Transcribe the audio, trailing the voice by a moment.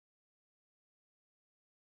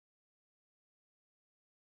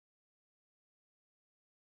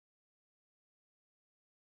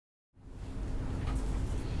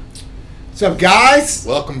What's up, guys?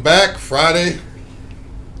 Welcome back. Friday.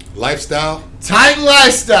 Lifestyle. Titan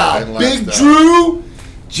Lifestyle. Big Drew,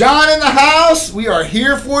 John in the house. We are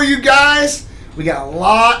here for you guys. We got a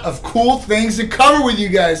lot of cool things to cover with you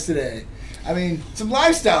guys today. I mean, some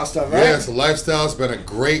lifestyle stuff, right? Yeah, so lifestyle. It's been a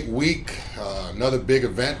great week. Another big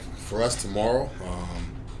event for us tomorrow.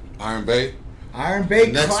 Iron Bay. Iron Bay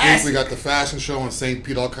Next Classic. week we got the fashion show in St.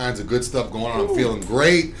 Pete. All kinds of good stuff going on. I'm feeling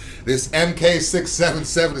great. This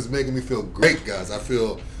MK677 is making me feel great, guys. I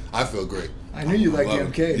feel great. I knew you liked the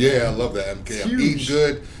MK. Yeah, I love that MK. I'm eating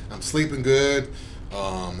good. I'm sleeping good.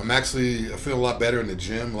 I feel a lot better in the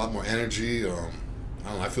gym. A lot more energy. I don't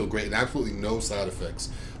know. I feel great and absolutely no side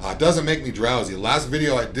effects. It doesn't make me drowsy. Last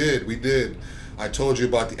video I told you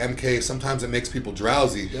about the MK. Sometimes it makes people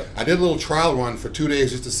drowsy. Yep. I did a little trial run for 2 days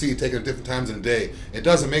just to see, taking it at different times in the day. It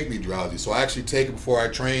doesn't make me drowsy. So I actually take it before I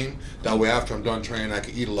train. That way after I'm done training, I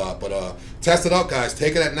can eat a lot. But test it out, guys.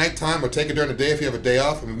 Take it at nighttime or take it during the day if you have a day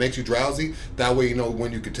off and it makes you drowsy. That way you know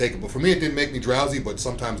when you can take it. But for me, it didn't make me drowsy, but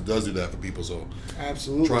sometimes it does do that for people. So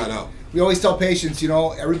absolutely, try it out. We always tell patients,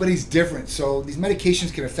 everybody's different. So these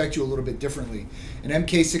medications can affect you a little bit differently. An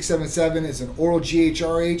MK677 is an oral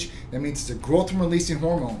GHRH. That means it's a growth hormone releasing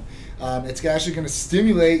hormone. It's actually going to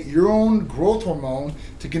stimulate your own growth hormone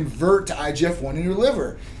to convert to IGF-1 in your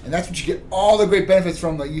liver. And that's what you get all the great benefits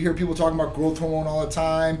from. Like you hear people talking about growth hormone all the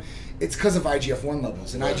time. It's because of IGF-1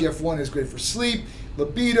 levels. And IGF-1 is great for sleep,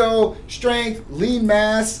 libido, strength, lean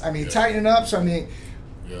mass. Tightening up. So,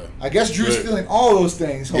 I guess Drew's feeling all those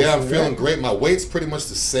things. Yeah, I'm feeling great. My weight's pretty much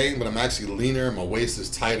the same, but I'm actually leaner. My waist is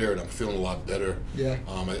tighter, and I'm feeling a lot better. Yeah.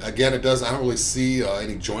 Again, I don't really see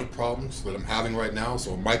any joint problems that I'm having right now,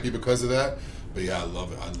 so it might be because of that. But yeah, I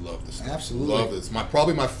love it. I love this. Absolutely. Love this.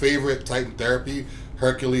 Probably my favorite Titan therapy,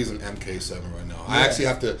 Hercules and MK7 right now. Yeah. I actually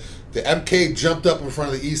have to. The MK jumped up in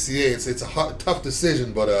front of the ECA. It's a tough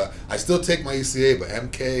decision, but I still take my ECA. But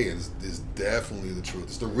MK is definitely the truth.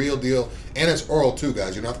 It's the real deal, and it's oral too,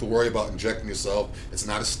 guys. You don't have to worry about injecting yourself. It's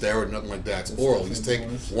not a steroid, nothing like that. It's oral. You just take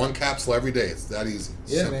one capsule every day. It's that easy.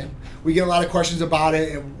 Yeah, simple. Man. We get a lot of questions about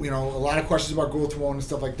it, and a lot of questions about growth hormone and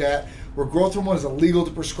stuff like that. Where growth hormone is illegal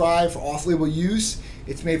to prescribe for off-label use.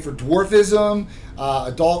 It's made for dwarfism,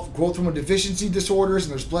 adult growth hormone deficiency disorders,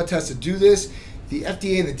 and there's blood tests to do this. The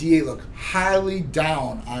FDA and the DA look highly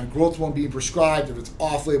down on growth hormone being prescribed if it's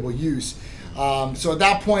off-label use. So at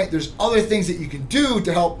that point, there's other things that you can do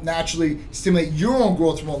to help naturally stimulate your own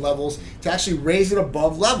growth hormone levels to actually raise it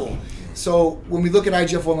above level. So when we look at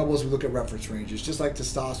IGF-1 levels, we look at reference ranges, just like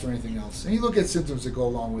testosterone or anything else. And you look at symptoms that go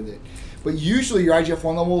along with it. But usually your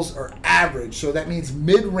IGF-1 levels are average, so that means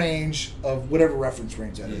mid-range of whatever reference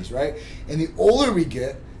range that is, right? And the older we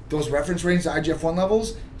get, those reference range IGF-1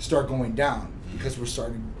 levels start going down because we're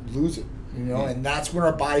starting to lose it, and that's when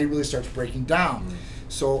our body really starts breaking down.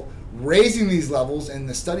 So raising these levels, and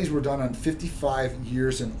the studies were done on 55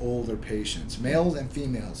 years and older patients, males and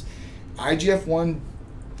females. IGF-1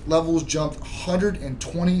 levels jumped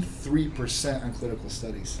 123% on clinical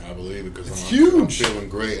studies. I believe it because I'm feeling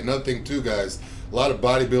great. Another thing too, guys, a lot of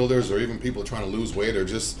bodybuilders or even people trying to lose weight are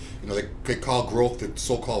just, they call growth the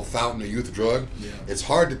so-called fountain of youth drug. Yeah. It's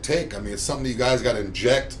hard to take. It's something that you guys got to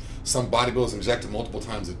inject. Some bodybuilders inject it multiple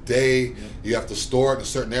times a day. Yeah. You have to store it in a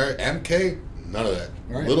certain area. MK, none of that.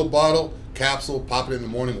 Right. Little bottle, capsule, pop it in the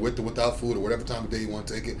morning with or without food or whatever time of day you want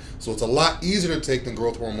to take it. So it's a lot easier to take than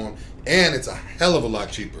growth hormone, and it's a hell of a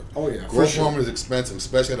lot cheaper. Oh yeah, growth hormone is expensive,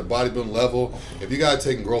 especially at a bodybuilding level. If you guys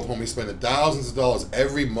taking growth hormone, you spend thousands of dollars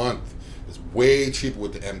every month. It's way cheaper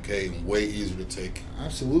with the MK and way easier to take.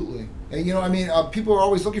 Absolutely. And people are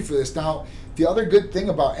always looking for this. Now, the other good thing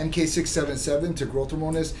about MK677 to growth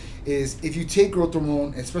hormone is if you take growth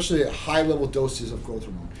hormone, especially at high level doses of growth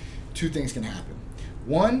hormone, two things can happen.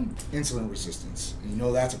 One, insulin resistance. And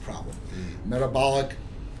that's a problem. Metabolic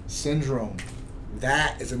syndrome.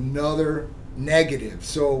 That is another negative.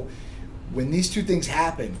 So when these two things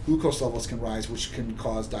happen, glucose levels can rise, which can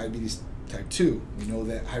cause diabetes type 2. We know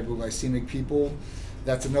that hypoglycemic people,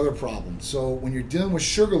 that's another problem. So when you're dealing with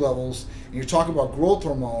sugar levels and you're talking about growth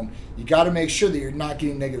hormone, you got to make sure that you're not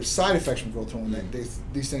getting negative side effects from growth hormone that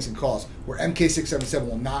these things can cause, where MK677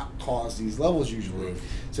 will not cause these levels usually.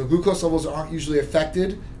 So glucose levels aren't usually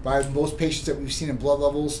affected by most patients that we've seen in blood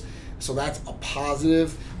levels. So that's a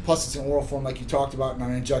positive. Plus, it's an oral form, like you talked about,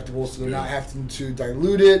 non-injectable, so they're not having to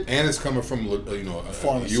dilute it. And it's coming from a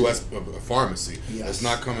U.S. pharmacy. Yes. It's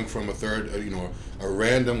not coming from a third, a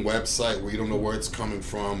random website where you don't know where it's coming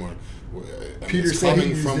from, or Peter it's said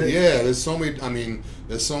coming he from. used it. Yeah, there's so many. I mean,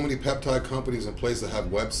 there's so many peptide companies and places that have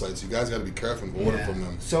websites. You guys got to be careful and order from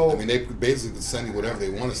them. So I mean, they basically send you whatever they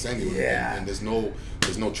want to send you, and there's no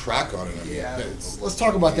track on it. I mean, let's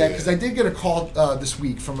talk about that, because I did get a call this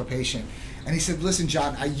week from a patient, and he said, "Listen,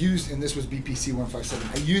 John, I used," and this was BPC 157.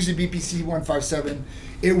 I used the BPC 157.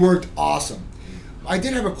 It worked awesome. I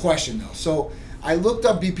did have a question though, so I looked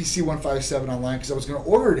up BPC 157 online because I was going to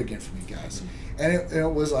order it again from you guys. And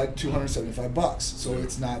it was like $275, so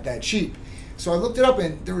it's not that cheap. So I looked it up,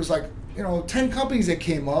 and there was like 10 companies that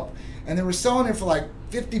came up, and they were selling it for like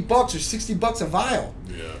 $50 or $60 a vial.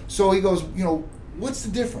 Yeah. So he goes, what's the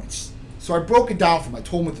difference? So I broke it down for him. I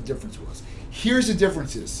told him what the difference was. Here's the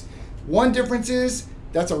differences. One difference is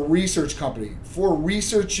that's a research company for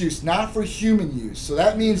research use, not for human use. So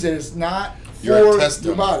that means that it's not for your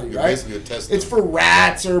body, You're right? basically a test It's for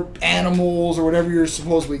rats or animals or whatever you're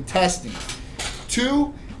supposedly testing.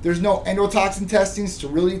 2, there's no endotoxin testing,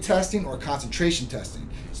 sterility testing, or concentration testing.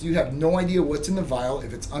 So you have no idea what's in the vial,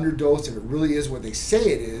 if it's underdosed, if it really is what they say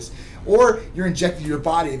it is, or you're injecting your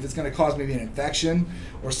body if it's going to cause maybe an infection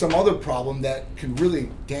or some other problem that can really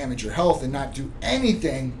damage your health and not do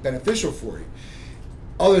anything beneficial for you.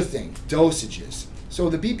 Other thing, dosages. So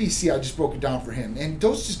the BPC, I just broke it down for him. And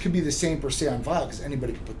dosages could be the same per se on vial, because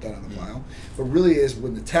anybody can put that on the vial. But really is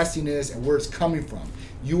when the testing is and where it's coming from.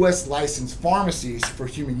 U.S. licensed pharmacies for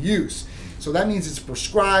human use. So that means it's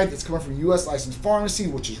prescribed, it's coming from U.S. licensed pharmacy,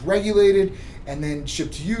 which is regulated, and then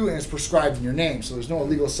shipped to you, and it's prescribed in your name. So there's no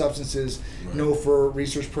illegal substances, no for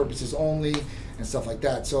research purposes only, and stuff like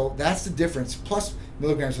that. So that's the difference, plus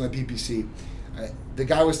milligrams on the BPC. The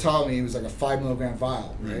guy was telling me it was like a 5 milligram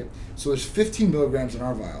vial, right? So there's 15 milligrams in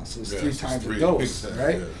our vial, so it's 3 times the dose,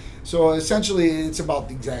 right? Yeah. So essentially, it's about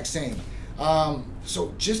the exact same.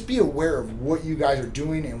 So just be aware of what you guys are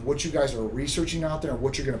doing and what you guys are researching out there and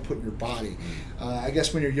what you're going to put in your body. I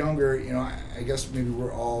guess when you're younger, I guess maybe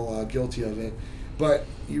we're all guilty of it. But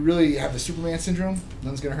you really have the Superman syndrome.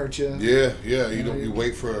 Nothing's gonna hurt you. Yeah. You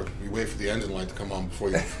wait for the engine light to come on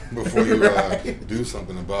before you right. Do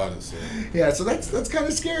something about it. So. Yeah, so that's kind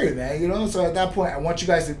of scary, man. So at that point, I want you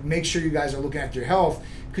guys to make sure you guys are looking after your health,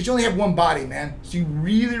 because you only have one body, man. So you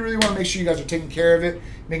really, really want to make sure you guys are taking care of it,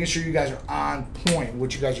 making sure you guys are on point with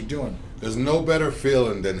what you guys are doing. There's no better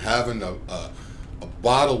feeling than having a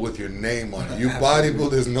bottle with your name on it. You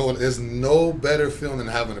bodybuilders, there's no better feeling than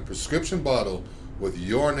having a prescription bottle with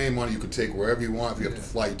your name on it. You can take wherever you want. If you have to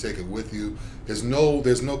fly, you take it with you. There's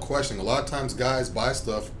no question. A lot of times guys buy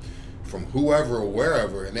stuff from whoever or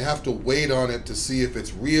wherever, and they have to wait on it to see if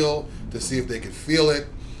it's real, to see if they can feel it.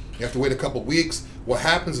 You have to wait a couple weeks. What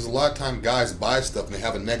happens is a lot of times guys buy stuff and they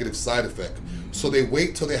have a negative side effect. So they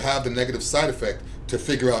wait till they have the negative side effect to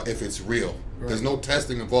figure out if it's real. Right. There's no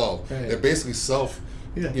testing involved. Right. They're basically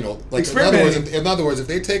like in other words, if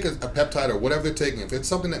they take a peptide or whatever they're taking, if it's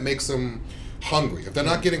something that makes them hungry, if they're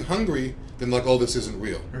not getting hungry, then like, oh, this isn't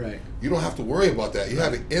real. Right. You don't have to worry about that. You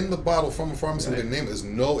have it in the bottle from a pharmacy with their name.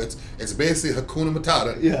 It's basically Hakuna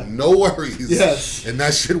Matata. Yeah. No worries. Yes. And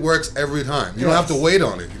that shit works every time. You don't have to wait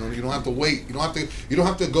on it. You don't have to wait. You don't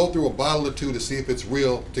have to go through a bottle or two to see if it's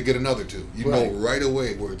real to get another two. You know right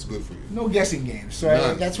away where it's good for you. No guessing games. So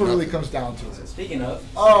that's what really comes down to it. Speaking of.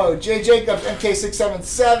 Oh, Jay Jacobs,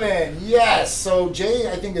 MK677. Yes. So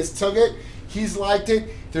Jay, I think, has took it. He's liked it.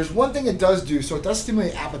 There's one thing it does do, so it does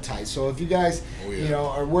stimulate appetite. So if you guys,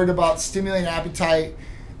 are worried about stimulating appetite,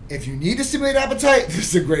 if you need to stimulate appetite,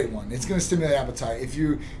 this is a great one. It's going to stimulate appetite. If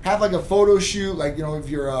you have like a photo shoot, like if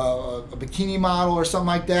you're a bikini model or something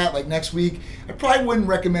like that, like next week, I probably wouldn't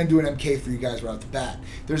recommend doing MK for you guys right off the bat.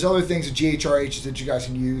 There's other things, GHRHs that you guys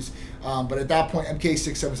can use, but at that point,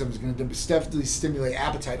 MK677 is going to definitely stimulate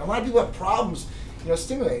appetite. And a lot of people have problems,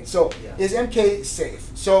 stimulating. So is MK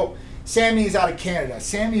safe? So Sammy is out of Canada.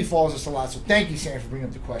 Sammy follows us a lot, so thank you, Sammy, for bringing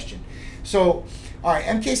up the question. So, all right,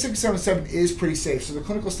 MK677 is pretty safe. So the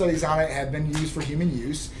clinical studies on it have been used for human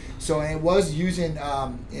use. So it was used in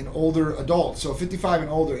older adults, so 55 and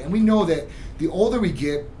older. And we know that the older we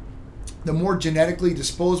get, the more genetically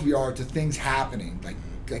disposed we are to things happening, like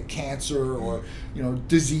cancer or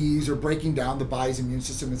disease or breaking down the body's immune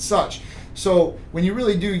system and such. So when you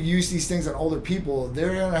really do use these things on older people,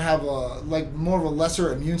 they're going to have more of a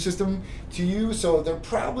lesser immune system to you, so they're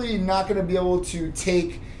probably not going to be able to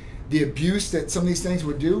take the abuse that some of these things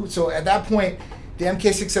would do. So at that point, the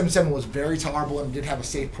MK677 was very tolerable and did have a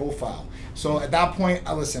safe profile. So at that point,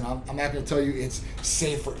 listen, I'm not going to tell you it's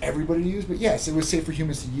safe for everybody to use, but yes, it was safe for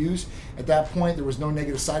humans to use. At that point, there was no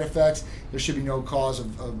negative side effects. There should be no cause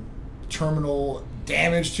of terminal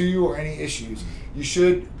damage to you or any issues. You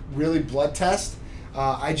should really blood test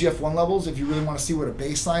IGF-1 levels if you really want to see what a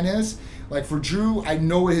baseline is. Like for Drew, I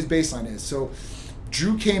know what his baseline is. So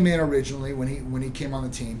Drew came in originally when he came on the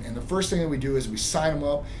team, and the first thing that we do is we sign him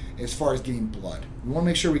up as far as getting blood. We want to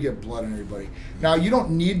make sure we get blood on everybody. Now, you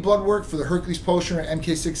don't need blood work for the Hercules Potion or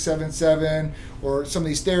MK677 or some of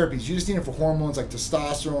these therapies. You just need it for hormones like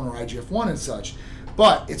testosterone or IGF-1 and such.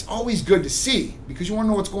 But it's always good to see because you want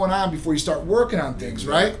to know what's going on before you start working on things,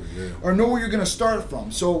 right? Yeah. Or know where you're going to start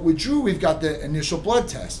from. So with Drew, we've got the initial blood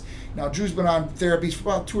test. Now, Drew's been on therapies for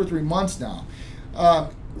about 2 or 3 months now.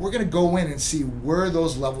 We're going to go in and see where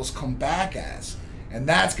those levels come back as. And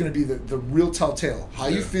that's going to be the real telltale. How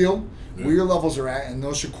you feel, where your levels are at, and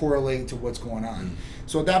those should correlate to what's going on.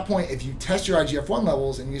 So at that point, if you test your IGF-1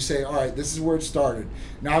 levels and you say, all right, this is where it started.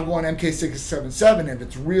 Now I'll go on MK677. If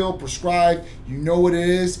it's real, prescribed, you know what it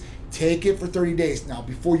is, take it for 30 days. Now,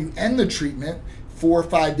 before you end the treatment, 4 or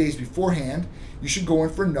 5 days beforehand, you should go in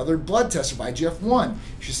for another blood test of IGF-1.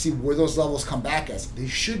 You should see where those levels come back as. They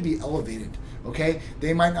should be elevated. Okay,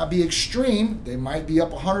 they might not be extreme. They might be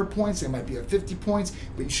up 100 points. They might be up 50 points,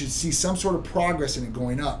 but you should see some sort of progress in it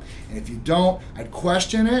going up. And if you don't, I'd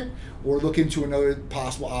question it or look into another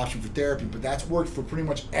possible option for therapy. But that's worked for pretty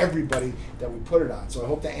much everybody that we put it on. So I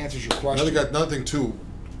hope that answers your question. Another thing too,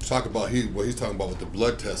 talk about what he's talking about with the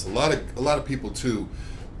blood test. A lot of people too,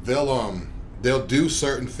 they'll do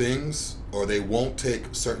certain things or they won't take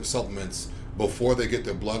certain supplements before they get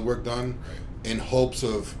their blood work done, in hopes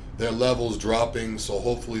of their levels dropping, so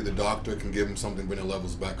hopefully the doctor can give them something to bring their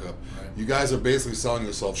levels back up. You guys are basically selling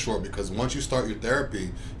yourself short because once you start your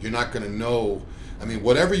therapy, you're not going to know. I mean,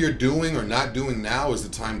 whatever you're doing or not doing now is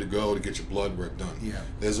the time to go to get your blood work done.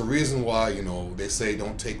 There's a reason why, you know, they say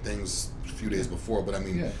don't take things a few days before, but I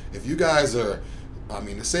mean, if you guys are,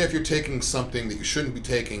 say if you're taking something that you shouldn't be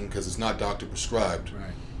taking because it's not doctor prescribed,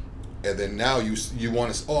 and then now you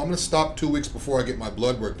want to, I'm going to stop 2 weeks before I get my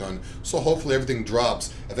blood work done, so hopefully everything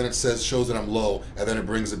drops, and then it shows that I'm low, and then it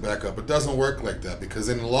brings it back up. It doesn't work like that because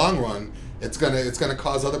in the long run, it's gonna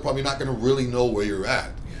cause other problems. You're not gonna really know where you're at.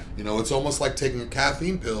 You know, it's almost like taking a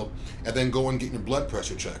caffeine pill and then go and getting your blood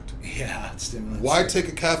pressure checked. It's stimulants. Why take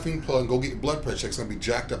a caffeine pill and go get your blood pressure checked? It's gonna be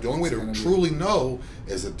jacked up. The only way to truly know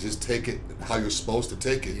is to just take it how you're supposed to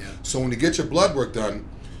take it. So when you get your blood work done,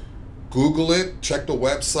 Google it, check the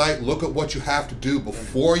website, look at what you have to do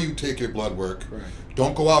before you take your blood work.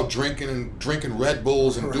 Don't go out drinking Red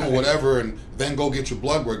Bulls and doing whatever and then go get your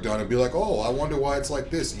blood work done and be like, oh, I wonder why it's like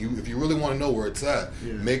this. If you really want to know where it's at,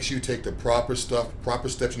 make sure you take the proper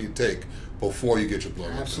steps you need to take before you get your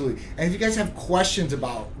blood work done. And if you guys have questions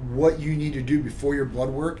about what you need to do before your blood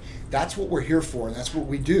work, that's what we're here for, and that's what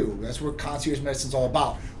we do. That's what concierge medicine is all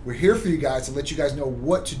about. We're here for you guys to let you guys know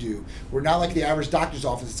what to do. We're not like the average doctor's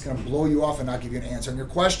office that's going to blow you off and not give you an answer on your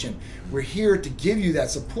question. We're here to give you that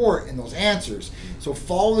support and those answers. So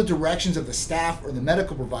follow the directions of the staff or the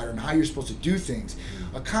medical provider on how you're supposed to do things.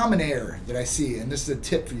 A common error that I see, and this is a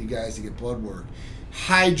tip for you guys to get blood work: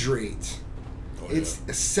 hydrate. It's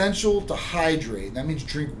essential to hydrate. That means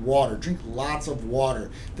drink water. Drink lots of water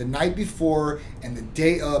the night before and the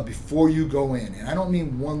day of before you go in. And I don't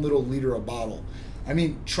mean 1 little liter a bottle. I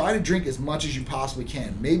mean, try to drink as much as you possibly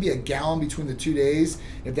can. Maybe a gallon between the 2 days,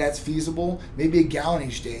 if that's feasible. Maybe a gallon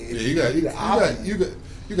each day.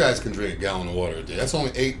 You guys can drink a gallon of water a day. That's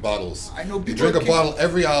only 8 bottles. I know people. You drink a bottle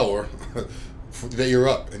every hour. That you're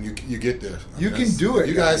up and you get there. You can do it.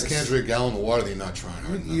 You guys can't drink a gallon of water, then you're not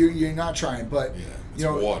trying. You're not trying, but you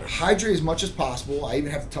know, water. Hydrate as much as possible. I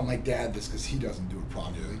even have to tell my dad this because he doesn't do it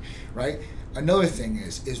properly, right? Another thing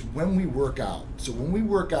is when we work out. So when we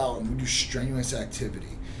work out and we do strenuous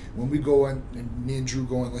activity, when we go in, and me and Drew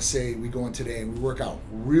go in, let's say we go in today and we work out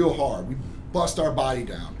real hard, we bust our body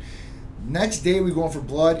down. Next day we go in for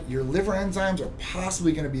blood, your liver enzymes are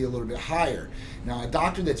possibly going to be a little bit higher. Now, a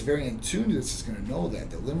doctor that's very in tune to this is going to know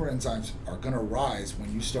that the liver enzymes are going to rise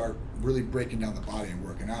when you start really breaking down the body and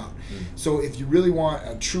working out. So if you really want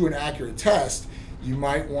a true and accurate test, you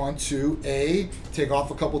might want to take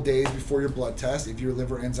off a couple days before your blood test if your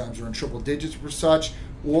liver enzymes are in triple digits or such,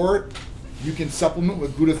 or you can supplement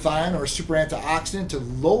with glutathione or a super antioxidant to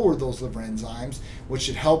lower those liver enzymes, which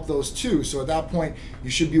should help those too. So at that point, you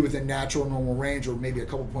should be within natural normal range or maybe a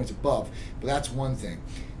couple points above. But that's one thing.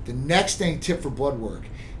 The next thing, tip for blood work.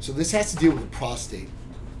 So this has to deal with the prostate.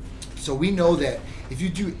 So we know that if you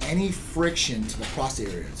do any friction to the prostate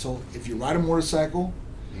area, so if you ride a motorcycle,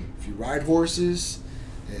 If you ride horses,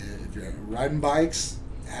 if you're riding bikes,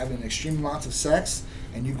 having extreme amounts of sex,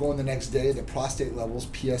 and you go in the next day, the prostate levels,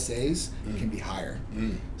 PSAs, can be higher.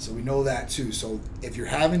 So we know that too. So if you're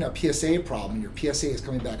having a PSA problem, your PSA is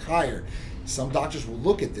coming back higher, some doctors will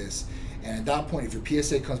look at this, and at that point, if your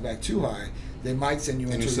PSA comes back too high, they might send you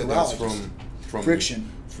into a urologist. From friction.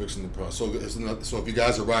 Friction. So if you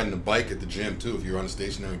guys are riding a bike at the gym too, if you're on a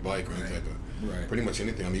stationary bike or anything like that, pretty much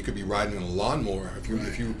anything. I mean, you could be riding in a lawnmower. If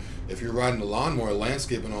you're riding a lawnmower,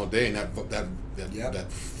 landscaping all day, and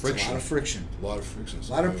that friction. It's a lot of friction. A lot of friction.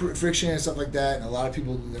 A lot of friction and stuff like that, and a lot of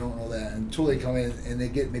people, they don't know that until they come in and they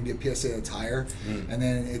get maybe a PSA that's higher, and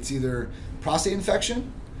then it's either prostate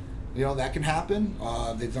infection. You know, that can happen.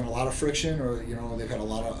 They've done a lot of friction, or you know, they've had a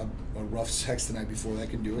lot of rough sex the night before. That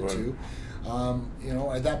can do it too. You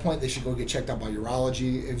know, at that point, they should go get checked out by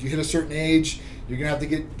urology. If you hit a certain age, you're gonna have to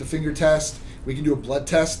get the finger test. We can do a blood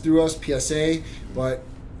test through us, PSA, but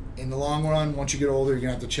in the long run, once you get older, you're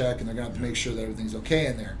gonna have to check, and they're gonna have to make sure that everything's okay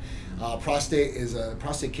in there. Prostate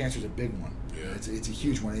cancer is a big one. Yeah. It's a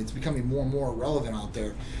huge one. It's becoming more and more relevant out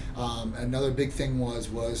there. Another big thing was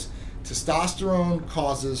testosterone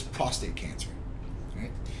causes prostate cancer.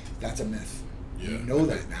 Right? That's a myth. Yeah. You know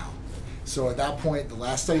that now. So at that point, the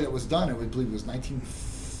last study that was done, I believe it was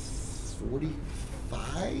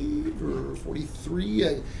 1945 or 43.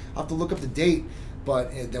 I have to look up the date,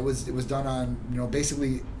 but it was done on, you know,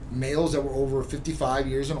 basically males that were over 55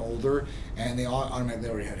 years and older, and they all automatically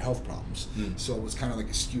already had health problems. So it was kind of like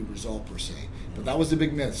a skewed result per se. But that was the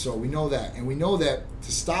big myth. So we know that, and we know that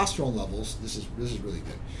testosterone levels. This is really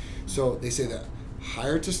good. So they say that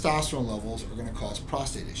higher testosterone levels are going to cause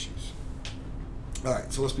prostate issues. All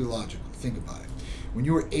right, so let's be logical. Think about it. When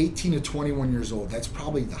you were 18 to 21 years old, that's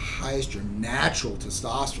probably the highest your natural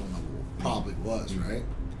testosterone level probably was, right?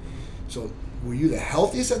 So were you the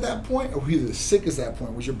healthiest at that point, or were you the sickest at that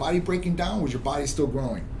point? Was your body breaking down, or was your body still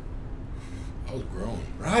growing? I was growing.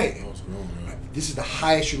 Right. I was growing, yeah. This is the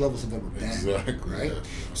highest your levels have ever been. Exactly. Right? Yeah.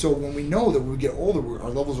 So when we know that when we get older,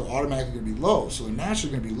 our levels are automatically going to be low. So they're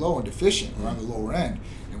naturally going to be low and deficient around the lower end,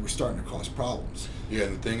 and we're starting to cause problems. Yeah,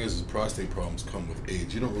 and the thing is prostate problems come with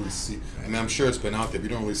age. You don't really see, I mean, I'm sure it's been out there, but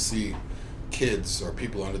you don't really see kids or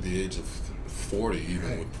people under the age of 40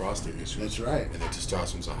 even with prostate issues. That's right. And their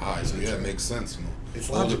testosterones are high. So it makes sense. You know, it's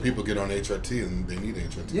older logical. people get on HRT and they need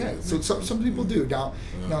HRT. Yeah, so some people do. Now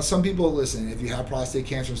some people, listen, if you have prostate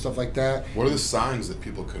cancer and stuff like that. What are the signs that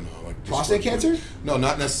people can like? Prostate cancer? No,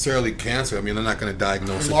 not necessarily cancer. I mean, they're not going to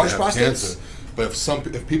diagnose if large they have prostates? cancer. But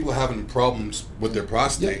if people are having problems with their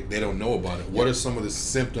prostate, they don't know about it. What are some of the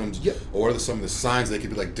symptoms, or what are some of the signs they could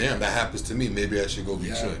be like, damn, that happens to me, maybe I should go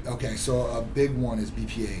get checked? Okay, so a big one is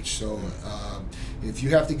BPH. So if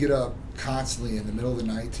you have to get up constantly in the middle of the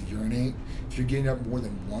night to urinate, if you're getting up more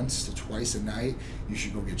than once to twice a night, you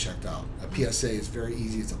should go get checked out. A PSA is very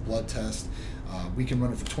easy. It's a blood test. We can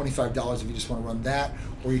run it for $25 if you just want to run that,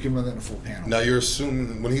 or you can run it in a full panel. Now you're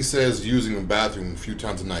assuming when he says using the bathroom a few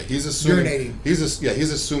times a night, he's assuming urinating.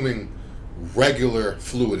 He's assuming regular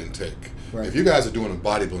fluid intake. Right. If you guys are doing a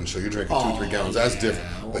bodybuilding show, you're drinking 2-3 gallons. That's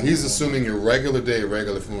different. But he's assuming your regular day,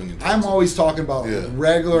 regular fluid intake. I'm always talking about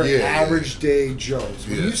regular, average day Joes.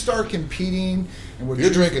 When you start competing, and you're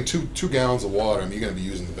drinking two gallons of water, I mean, you're going to be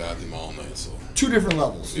using the bathroom all night. So two different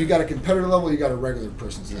levels. You got a competitor level, you got a regular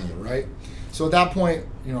person's level, right? So at that point,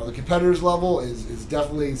 you know, the competitor's level is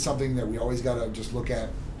definitely something that we always got to just look at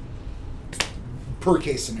per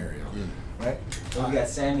case scenario, right? So we got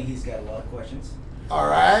Sammy. He's got a lot of questions. All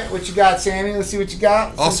right, what you got, Sammy? Let's see what you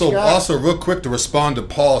got. Also, real quick to respond to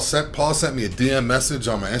Paul. Paul sent me a DM message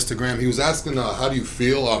on my Instagram. He was asking, how do you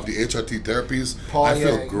feel off the HRT therapies? Paul, I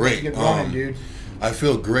feel great. Get running, dude. I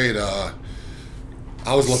feel great.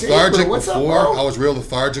 I was lethargic before. I was real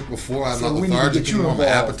lethargic before. I'm not lethargic anymore. My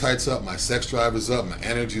appetite's up. My sex drive is up. My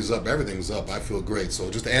energy's up. Everything's up. I feel great. So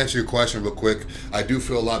just to answer your question real quick, I do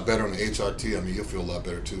feel a lot better on the HRT. I mean, you'll feel a lot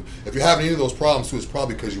better too. If you're having any of those problems too, it's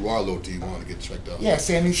probably because you are low T. You want to get checked out. Yeah,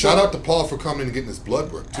 Sammy. Shout out to Paul for coming in and getting his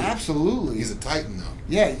blood work too. Absolutely. He's a titan now.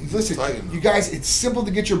 Yeah, listen, you guys, it's simple to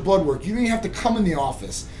get your blood work. You don't even have to come in the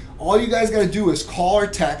office. All you guys got to do is call or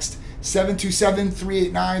text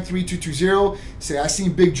 727-389-3220. Say, I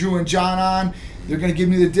seen Big Drew and John on. They're going to give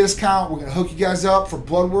me the discount. We're going to hook you guys up for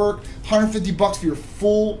blood work. $150 for your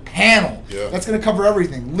full panel. Yeah. That's going to cover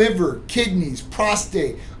everything. Liver, kidneys,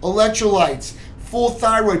 prostate, electrolytes, full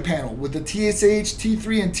thyroid panel with the TSH,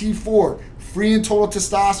 T3, and T4, free and total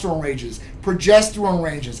testosterone ranges, progesterone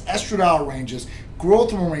ranges, estradiol ranges,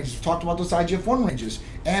 growth hormone ranges. We talked about those IGF-1 ranges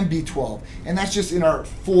and B12, and that's just in our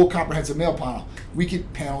full comprehensive male panel. We can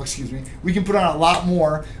put on a lot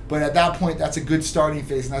more, but at that point, that's a good starting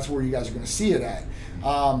phase, and that's where you guys are going to see it at.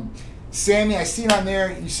 Sammy, I seen on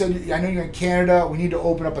there, you said, I know you're in Canada. We need to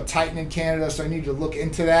open up a Titan in Canada, so I need to look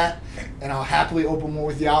into that, and I'll happily open one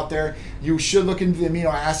with you out there. You should look into the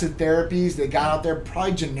amino acid therapies they got out there,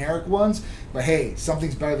 probably generic ones, but hey,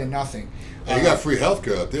 something's better than nothing. Hey, you got free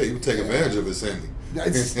healthcare out there. You can take advantage of it, Sammy.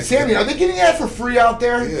 Sammy, are they getting that for free out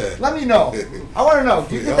there? Yeah. Let me know. I want to know.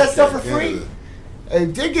 Do you get that stuff for free? Hey,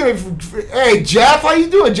 they're getting it for free. Hey, Jeff, how you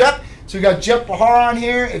doing, Jeff? So we got Jeff Bahar on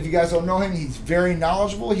here. If you guys don't know him, he's very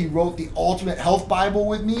knowledgeable. He wrote the Ultimate Health Bible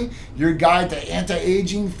with me, your guide to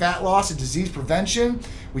anti-aging, fat loss, and disease prevention.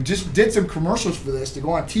 We just did some commercials for this to go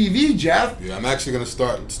on TV, Jeff. Yeah, I'm actually going to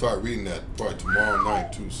start reading that probably tomorrow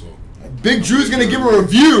night, too, so. Big Drew's going to give a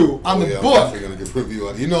review on the book. I'm definitely going to give a review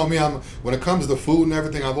on it. You know me, when it comes to food and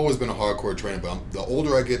everything, I've always been a hardcore trainer, but the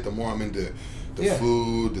older I get, the more I'm into the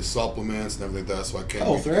food, the supplements, and everything like that, so I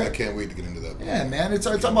can't wait to get into that. Yeah, man, it's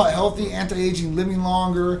about healthy, anti-aging, living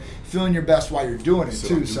longer, feeling your best while you're doing it,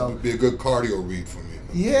 too. So it'd be a good cardio read for me.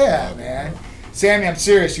 Yeah, man. Sammy, I'm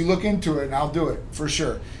serious. You look into it, and I'll do it for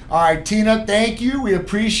sure. All right, Tina, thank you. We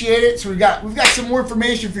appreciate it. So we've got some more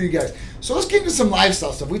information for you guys. So let's get into some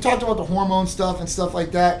lifestyle stuff. We talked about the hormone stuff and stuff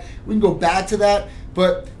like that. We can go back to that,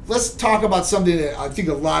 but let's talk about something that I think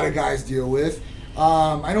a lot of guys deal with.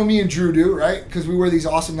 I know me and Drew do, right? Because we wear these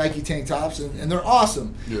awesome Nike tank tops, and they're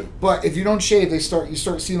awesome. Yeah. But if you don't shave, you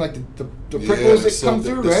start seeing like the prickles that come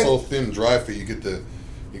through, right? They're so thin, dry fit. You get the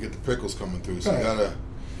prickles coming through. So you gotta.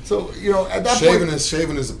 So at that shaving point,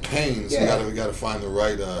 shaving is a pain. So you gotta find the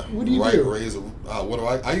right razor. What do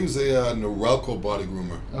I use? A Norelco body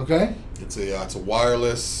groomer. Okay. It's a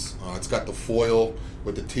wireless. It's got the foil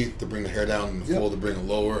with the teeth to bring the hair down and the foil to bring it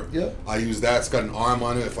lower. Yep. I use that. It's got an arm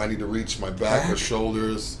on it if I need to reach my back or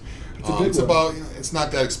shoulders. It's about, it's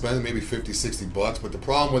not that expensive, maybe $50-$60, but the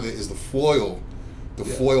problem with it is the foil. The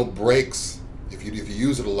foil breaks if you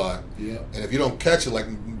use it a lot. Yeah. And if you don't catch it, like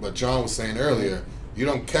what John was saying earlier, you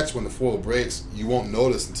don't catch when the foil breaks. You won't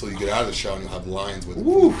notice until you get out of the shower and you'll have lines with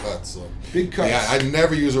cuts. So big cuts. Yeah, I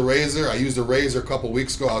never use a razor. I used a razor a couple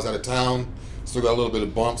weeks ago. I was out of town. Still got a little bit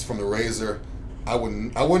of bumps from the razor. I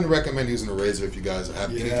wouldn't recommend using a razor if you guys have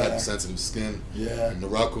any type of sensitive skin. Yeah. And the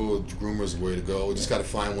Norelco groomer is the way to go. You just got to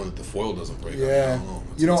find one that the foil doesn't break. Yeah. I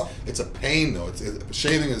don't know. It's a pain though.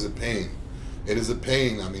 Shaving is a pain. It is a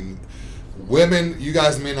pain. I mean, women, you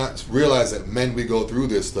guys may not realize that men, we go through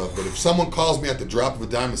this stuff. But if someone calls me at the drop of a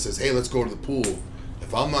dime and says, "Hey, let's go to the pool,"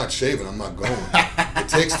 if I'm not shaving, I'm not going. It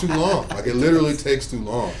takes too long. Like it literally takes too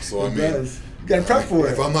long. So it does. You got to prep for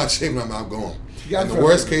it. If I'm not shaving, I'm not going. And the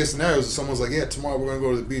worst case scenario is if someone's like, "Yeah, tomorrow we're going to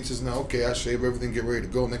go to the beach." It's now, okay, I shave everything, get ready to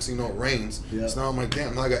go. Next thing you know, it rains. Yeah. So now I'm like,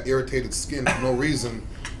 damn, now I got irritated skin for no reason.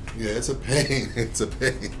 Yeah, it's a pain. It's a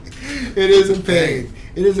pain. It is a pain.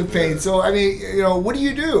 It is a pain. So, I mean, what do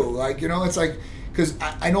you do? Like, it's like, because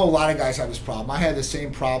I know a lot of guys have this problem. I had the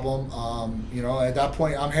same problem. At that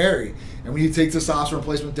point, I'm hairy. And when you take testosterone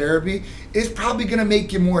replacement therapy, it's probably going to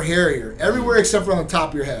make you more hairier. Everywhere except for on the top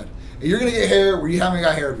of your head. And you're going to get hair where you haven't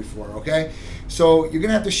got hair before, okay? So you're going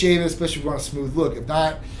to have to shave it, especially if you want a smooth look. If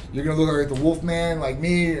not, you're going to look like the wolf man like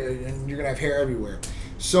me, and you're going to have hair everywhere.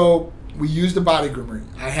 So we use the body groomer.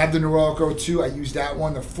 I have the Norelco too. I use that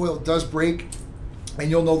one. The foil does break, and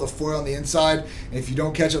you'll know the foil on the inside. And if you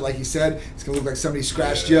don't catch it, like you said, it's going to look like somebody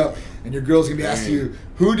scratched you up, and your girl's going to be asking you,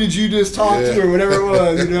 "Who did you just talk to?" or whatever it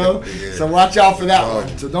was, So watch out for that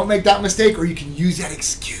one. So don't make that mistake, or you can use that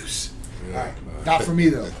excuse. All right. Not for me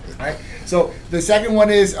though. All right. So the second one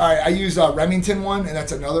is I use Remington one, and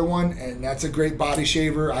that's another one, and that's a great body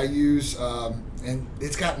shaver. I use and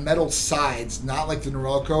it's got metal sides, not like the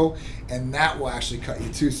Norelco, and that will actually cut you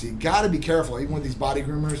too. So you got to be careful, even with these body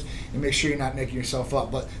groomers, and make sure you're not nicking yourself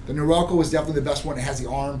up. But the Norelco is definitely the best one. It has the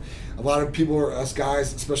arm. A lot of people, us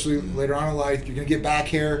guys, especially later on in life, you're gonna get back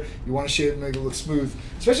hair. You want to shave it and make it look smooth,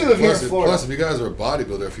 especially if you're in Florida. Plus, if you guys are a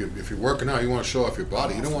bodybuilder, if you're working out, you want to show off your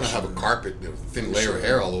body. You don't want to have a carpet, thin layer of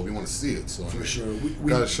hair all over. You want to see it. So for sure, we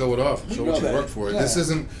got to show it off. Show what you work for. Yeah.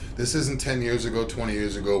 This isn't 10 years ago, 20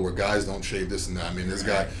 years ago, where guys don't shave this and that. I mean, this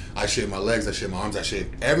guy, I shave my legs, I shave my arms, I shave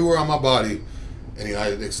everywhere on my body. And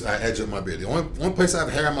I edge up my beard. The only place I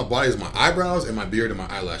have hair on my body is my eyebrows and my beard and my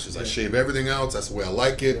eyelashes. I shave everything else. That's the way I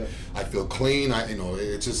like it. I feel clean.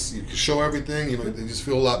 It just, you can show everything. You just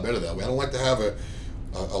feel a lot better that way. I don't like to have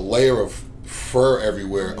a layer of fur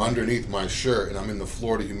everywhere underneath my shirt, and I'm in the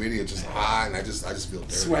Florida humidity. It's just hot, and I just feel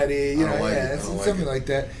dirty. Sweaty, you know, it's something like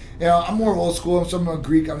that. You know, I'm more of old school. I'm somewhat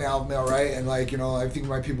Greek. I'm the alpha male, right? And like, you know, I think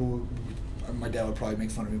my dad would probably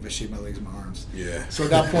make fun of me if I shaved my legs and my arms. Yeah. So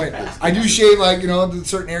at that point, I do shave, like, you know, in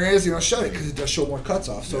certain areas, you know, shut it because it does show more cuts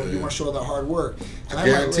off. So if you want to show all that hard work. And I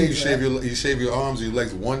guarantee you shave your arms or your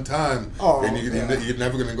legs one time, and you're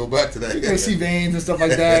never going to go back to that. You're going to see veins and stuff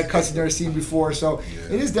like that, cuts you've never seen before. So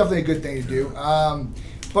it is definitely a good thing to do.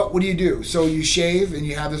 But what do? So you shave and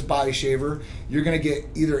you have this body shaver. You're going to get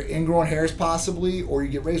either ingrown hairs possibly, or you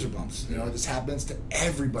get razor bumps. You know, this happens to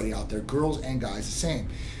everybody out there, girls and guys the same.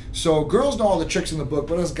 So girls know all the tricks in the book,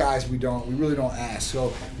 but us guys, we don't. We really don't ask.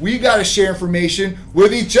 So we got to share information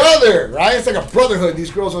with each other, right? It's like a brotherhood.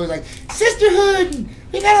 These girls are always like, sisterhood, and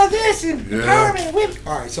we got all this, and empowerment, and women.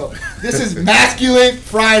 All right, so this is Masculine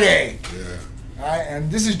Friday. Yeah. All right,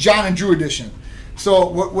 and this is John and Drew edition. So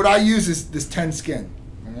what I use is this 10 Skin.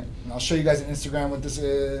 All right? And I'll show you guys on Instagram what this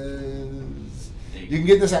is. You can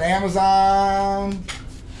get this on Amazon.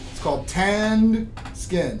 It's called 10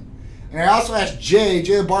 Skin. And I also asked Jay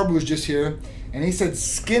the barber was just here, and he said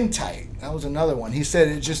skin tight. That was another one. He said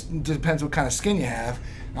it just depends what kind of skin you have.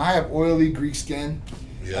 Now, I have oily Greek skin.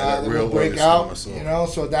 Yeah, that will break out. You know,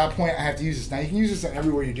 so at that point I have to use this. Now you can use this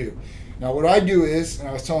everywhere you do. Now what I do is, and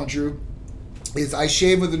I was telling Drew, is I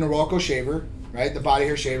shave with the Norelco shaver, right, the body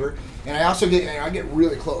hair shaver, and I also get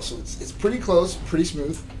really close. So it's pretty close, pretty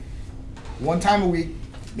smooth. One time a week,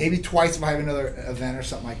 maybe twice if I have another event or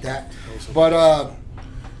something like that. But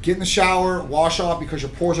get in the shower, wash off because your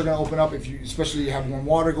pores are going to open up especially if you have warm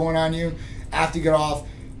water going on you. After you get off,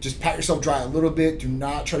 just pat yourself dry a little bit. Do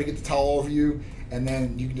not try to get the towel over you. And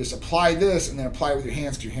then you can just apply this and then apply it with your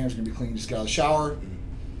hands because your hands are going to be clean. Just get out of the shower.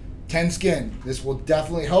 10 Skin. This will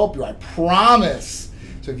definitely help you. I promise.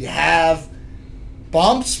 So if you have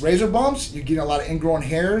bumps, razor bumps, you're getting a lot of ingrown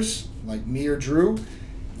hairs like me or Drew,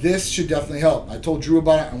 this should definitely help. I told Drew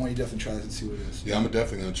about it. I want you to definitely try this and see what it is. Yeah, I'm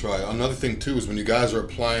definitely going to try it. Another thing, too, is when you guys are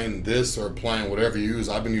applying this or applying whatever you use,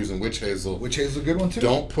 I've been using witch hazel. Witch hazel's a good one, too.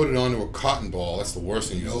 Don't put it onto a cotton ball. That's the worst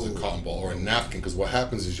thing you use is a cotton ball or a napkin, because what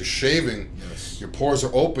happens is you're shaving, your pores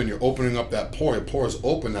are open, you're opening up that pore, your pore is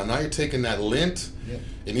open. Now you're taking that lint,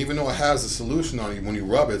 and even though it has a solution on it, when you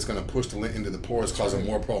rub it, it's going to push the lint into the pores, causing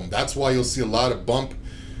more problem. That's why you'll see a lot of bump.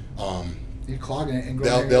 You're clogging it. And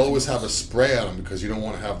they'll always have a spray on them because you don't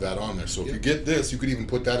want to have that on there. So if you get this, you could even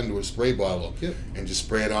put that into a spray bottle and just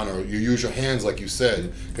spray it on, or you use your hands like you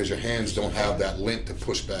said, because your hands don't have that lint to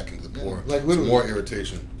push back into the pore. Like literally, it's more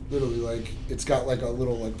irritation. Literally, like it's got like a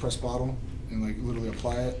little like press bottle, and like literally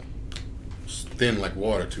apply it. It's thin like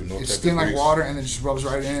water too. No, it's thin like water, and it just rubs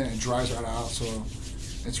right in and it dries right out. So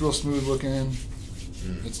it's real smooth looking.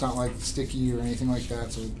 It's not like sticky or anything like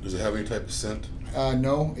that. So does it have any type of scent?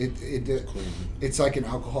 No, it's like an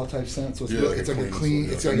alcohol type scent, so it's like a clean,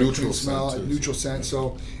 it's like a neutral smell, a neutral scent.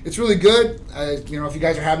 So it's really good. You know, if you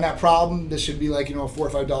guys are having that problem, this should be like, you know, a $4 or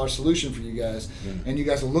 $5 solution for you guys, and you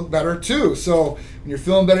guys will look better too. So when you're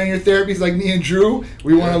feeling better in your therapies, like me and Drew,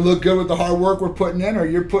 we want to look good with the hard work we're putting in, or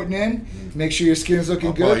you're putting in. Make sure your skin's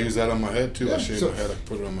looking good. I use that on my head too. I shave my head, I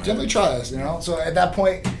put it on my head. Definitely try this. You know, so at that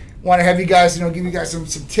point, want to have you guys, you know, give you guys some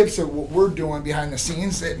tips of what we're doing behind the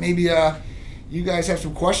scenes that maybe you guys have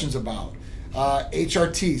some questions about.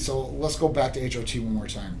 HRT, so let's go back to HRT one more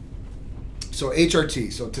time. So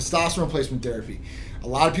HRT, so testosterone replacement therapy. A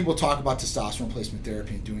lot of people talk about testosterone replacement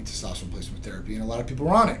therapy and doing testosterone replacement therapy, and a lot of people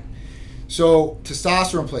are on it. So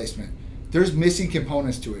testosterone replacement, there's missing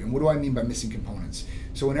components to it. And what do I mean by missing components?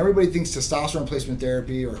 So when everybody thinks testosterone replacement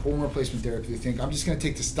therapy or hormone replacement therapy, they think, I'm just going to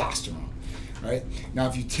take testosterone, right? Now,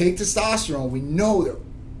 if you take testosterone, we know that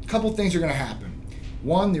a couple things are going to happen.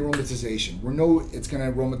 One, the aromatization. We know it's going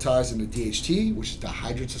to aromatize into DHT, which is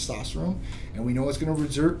dihydrotestosterone, and we know it's going to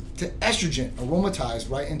revert to estrogen, aromatize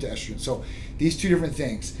right into estrogen. So these two different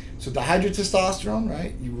things. So dihydrotestosterone,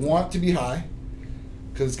 right, you want to be high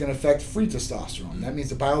because it's going to affect free testosterone. That means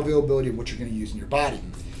the bioavailability of what you're going to use in your body.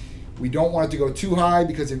 We don't want it to go too high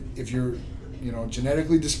because if you're, you know,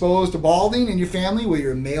 genetically disposed to balding in your family, whether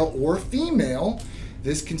you're male or female,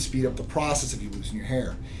 this can speed up the process of you losing your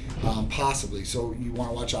hair. Possibly, so you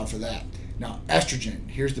want to watch out for that. Now, estrogen,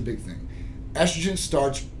 here's the big thing. Estrogen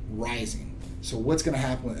starts rising. So what's going to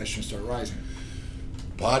happen when estrogen starts rising?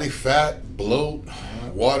 Body fat, bloat,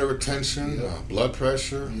 water retention, blood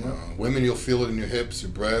pressure. Women, you'll feel it in your hips,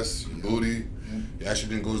 your breasts, your booty. Your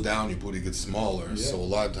estrogen goes down, your booty gets smaller. So a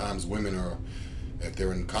lot of times women are, if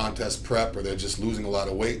they're in contest prep or they're just losing a lot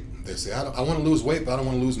of weight, they say, I want to lose weight, but I don't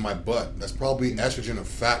want to lose my butt. That's probably estrogen or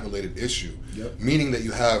fat-related issue, meaning that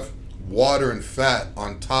you have water and fat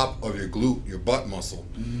on top of your glute, your butt muscle.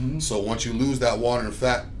 So once you lose that water and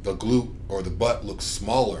fat, the glute or the butt looks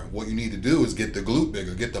smaller. What you need to do is get the glute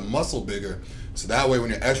bigger, get the muscle bigger, so that way when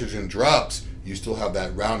your estrogen drops, you still have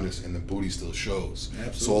that roundness and the booty still shows.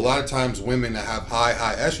 Absolutely. So a lot of times women that have high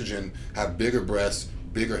estrogen have bigger breasts,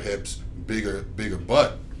 bigger hips, bigger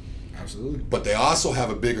butt. Absolutely. But they also have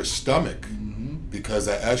a bigger stomach because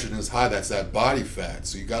that estrogen is high. That's that body fat.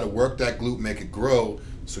 So you got to work that glute, make it grow.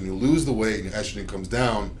 So when you lose the weight and your estrogen comes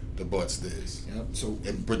down, the butt stays. Yep. So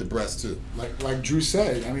and the breast too. Like Drew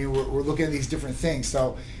said, I mean, we're looking at these different things.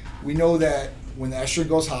 So we know that when the estrogen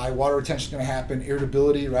goes high, water retention is going to happen,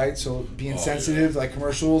 irritability, right? So being sensitive, like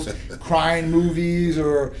commercials, crying movies,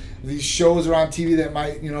 or these shows are on TV that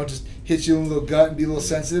might, just hit you in the little gut and be a little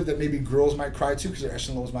sensitive, that maybe girls might cry too because their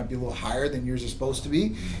estrogen levels might be a little higher than yours are supposed to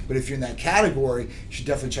be. But if you're in that category, you should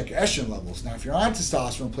definitely check your estrogen levels. Now, if you're on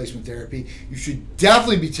testosterone replacement therapy, you should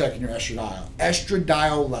definitely be checking your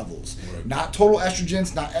estradiol levels. Right. Not total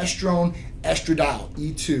estrogens, not estrone, estradiol,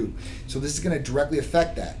 E2. So this is going to directly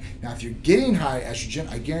affect that. Now, if you're getting high estrogen,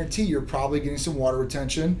 I guarantee you're probably getting some water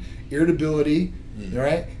retention, irritability,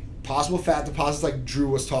 right? Possible fat deposits like Drew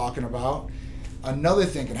was talking about. Another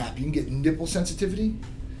thing can happen. You can get nipple sensitivity.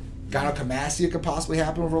 Gynecomastia could possibly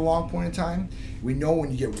happen over a long point in time. We know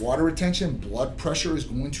when you get water retention, blood pressure is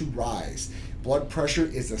going to rise. Blood pressure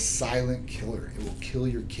is a silent killer. It will kill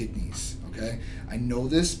your kidneys, okay? I know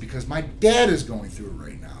this because my dad is going through it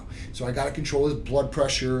right now. So I got to control his blood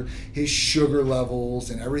pressure, his sugar levels,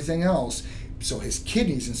 and everything else. So his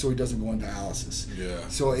kidneys, and so he doesn't go on dialysis. Yeah.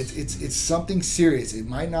 So it's something serious. It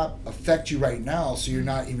might not affect you right now, so you're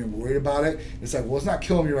not even worried about it. It's like, well, it's not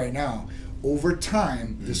killing me right now. Over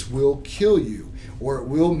time, this will kill you, or it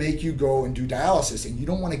will make you go and do dialysis, and you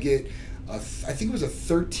don't want to get I think it was a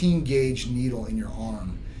 13 gauge needle in your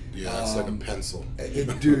arm. Yeah, it's like a pencil.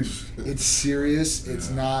 Dude, it's serious. It's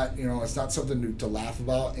not, it's not something to laugh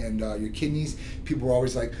about. And your kidneys, people are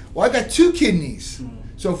always like, well, I got 2 kidneys.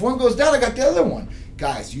 So if one goes down, I got the other one.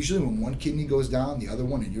 Guys, usually when one kidney goes down, the other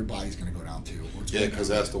one in your body's going to go down too. Yeah, because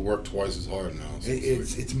it has to work twice as hard now. So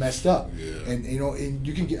it's messed up. Yeah. And and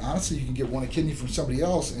you can get, honestly, you can get one kidney from somebody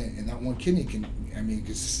else, and that one kidney can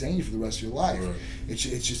sustain you for the rest of your life. Right. It's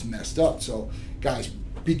just messed up. So guys,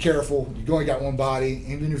 be careful. You only got one body.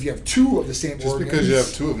 Even if you have 2 of the same organs. Just because you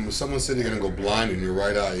have 2 of them, if someone said you're going to go blind in your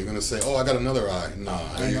right eye, you're going to say, oh, I got another eye.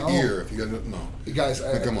 Nah, in your ear. If you got no. Guys,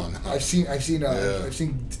 come on. I've seen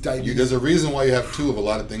diabetes. There's a reason why you have 2 of a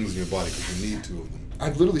lot of things in your body, because you need 2 of them.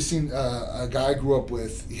 I've literally seen a guy I grew up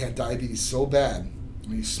with. He had diabetes so bad. I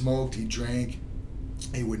mean, he smoked, he drank,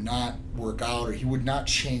 he would not work out, or he would not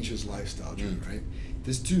change his lifestyle, right?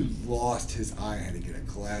 This dude lost his eye and had to get a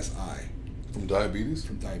glass eye. From diabetes?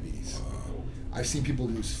 From diabetes. I've seen people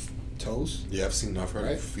lose toes. Yeah, I've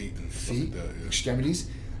heard of feet and stuff like that. Yeah. Extremities.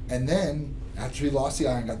 And then, after he lost the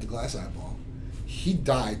eye and got the glass eyeball, he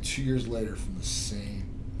died 2 years later from the same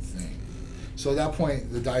thing. So at that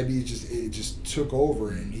point, the diabetes just took over,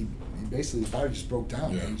 and he basically, his body just broke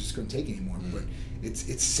down. Yeah. He just couldn't take it anymore. But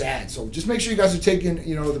it's sad. So just make sure you guys are taking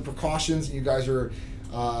the precautions, and you guys are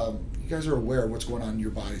aware of what's going on in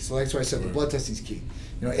your body. So that's why I said the blood testing is key.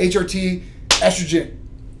 HRT, estrogen,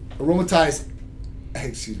 aromatase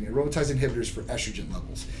inhibitors for estrogen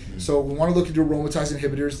levels. So we want to look into aromatase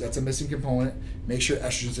inhibitors. That's a missing component. Make sure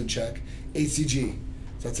estrogen's in check. HCG,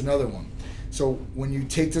 that's another one. So when you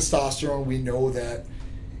take testosterone, we know that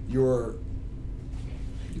your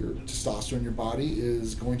testosterone in your body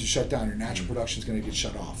is going to shut down. Your natural production is going to get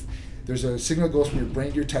shut off. There's a signal that goes from your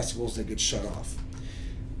brain to your testicles that gets shut off.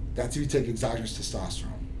 That's if you take exogenous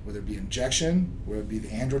testosterone, whether it be injection, whether it be the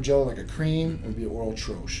androgel like a cream, or it be oral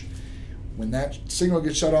troche. When that signal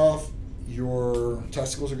gets shut off, your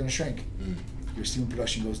testicles are going to shrink. Your semen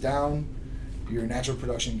production goes down. Your natural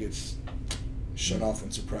production gets shut off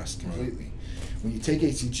and suppressed completely. When you take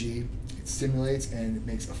HCG, it stimulates and it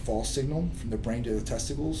makes a false signal from the brain to the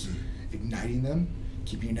testicles, igniting them,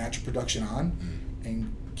 keeping your natural production on,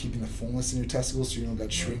 and keeping the fullness in your testicles so you don't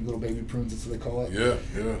got shrink little baby prunes, that's what they call it.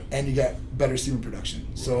 Yeah. And you got better semen production.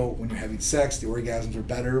 So when you're having sex, the orgasms are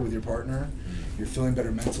better with your partner. You're feeling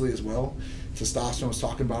better mentally as well. Testosterone was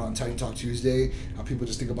talking about on Titan Talk Tuesday, how people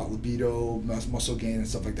just think about libido, muscle gain, and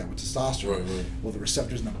stuff like that with testosterone. Right. Well, the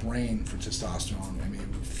receptors in the brain for testosterone,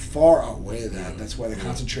 far outweigh that. That's why the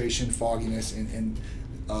concentration, fogginess, and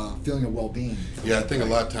feeling of well-being. Yeah, I think a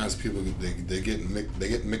lot of times people they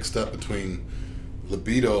get mixed up between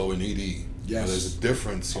libido and ED. Yes. There's a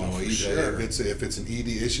difference, sure. If it's an ED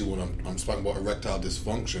issue, when I'm talking about erectile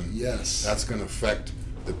dysfunction, yes, that's going to affect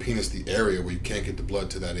the penis the area where you can't get the blood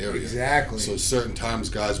to that area. Exactly. So certain times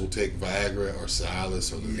guys will take Viagra or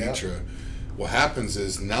Cialis or Levitra. What happens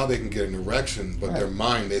is now they can get an erection, but their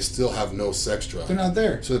mind, they still have no sex drive. They're not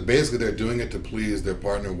there. So basically they're doing it to please their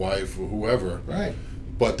partner, wife, or whoever. Right.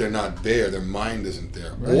 But they're not there. Their mind isn't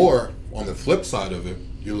there. Right. Or on the flip side of it,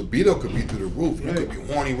 your libido could be through the roof. You could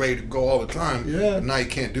be horny, ready to go all the time. Yeah. But now you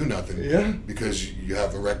can't do nothing. Yeah. Because you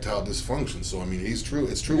have erectile dysfunction. So I mean, it's true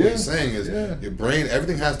what he's saying is your brain,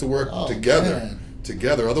 everything has to work together. Man.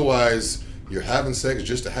 Together. Otherwise, you're having sex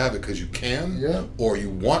just to have it because you can, or you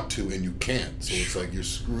want to and you can't. So it's like you're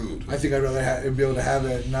screwed. I think I'd rather be able to have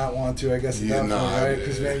it and not want to, I guess, at that point, right?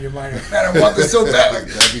 Because, man, your mind, man, I want this so bad.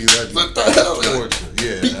 That'd be what the hell? Torture.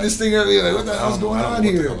 Yeah. Beating this thing up, like, what the hell's going on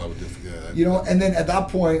here? You know, and then at that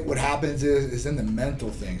point, what happens is then the mental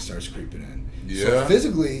thing starts creeping in. Yeah. So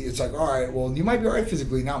physically, it's like, all right, well, you might be all right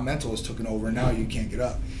physically. Now mental has taken over, and now you can't get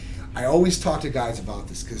up. I always talk to guys about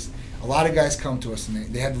this because a lot of guys come to us and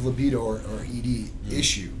they have the libido or ED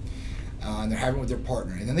issue, and they're having it with their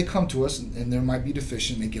partner. And then they come to us and there might be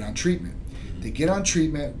deficient, and they get on treatment. They get on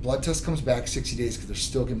treatment, blood test comes back 60 days because they're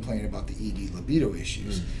still complaining about the ED libido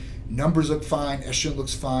issues. Numbers look fine, estrogen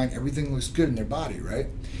looks fine, everything looks good in their body, right?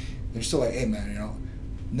 They're still like, hey man, you know,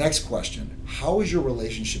 next question, how is your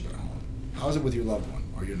relationship at home? How is it with your loved one?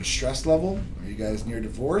 Are you in a stress level? Are you guys near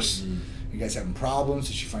divorce? Are you guys having problems?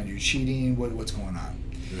 Did she find you cheating? What's going on?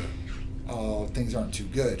 Oh, things aren't too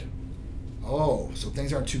good. Oh, so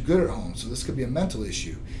things aren't too good at home. So this could be a mental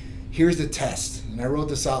issue. Here's the test. And I wrote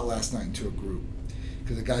this out last night into a group.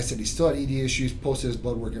 Because the guy said he still had ED issues, posted his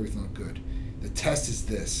blood work, everything looked good. The test is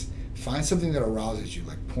this. Find something that arouses you,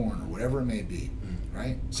 like porn or whatever it may be.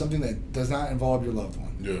 Right? Something that does not involve your loved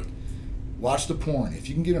one. Yeah. Watch the porn. If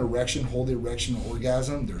you can get an erection, hold the erection,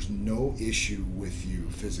 orgasm, there's no issue with you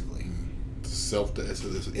physically. It's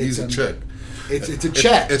an easy check. It's a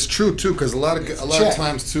check. It's true too, because a lot of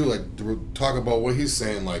times too, like talk about what he's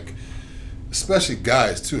saying, like especially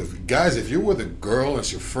guys too. If you're with a girl and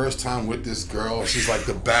it's your first time with this girl, and she's like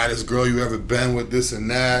the baddest girl you ever been with, this and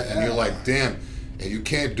that, and you're like, damn, and you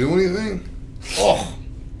can't do anything. Oh.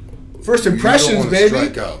 First impressions, baby.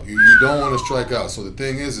 Strike out. You don't want to strike out. So the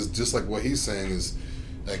thing is just like what he's saying is,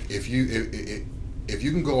 like if you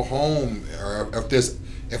can go home, or if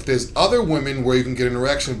there's other women where you can get an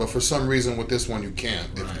erection, but for some reason with this one you can't.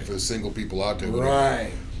 If there's single people out there, right?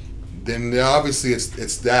 Then obviously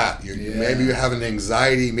it's that. Maybe you're having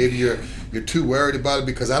anxiety. Maybe you're too worried about it,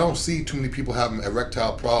 because I don't see too many people having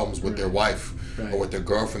erectile problems with their wife. Or with their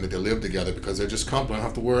girlfriend that they live together, because they're just comfortable, don't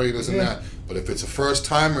have to worry this and that. But if it's a first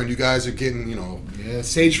timer and you guys are getting,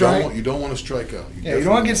 stage fright, you don't want to strike out. You don't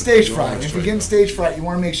want to get stage fright. If you're getting stage fright, you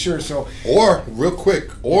want to make sure. So, or real quick,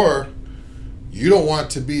 or you don't want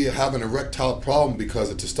to be having an erectile problem because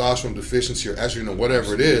of testosterone deficiency or estrogen or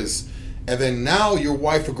whatever it is. And then now your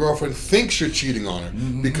wife or girlfriend thinks you're cheating on her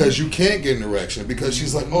because you can't get an erection, because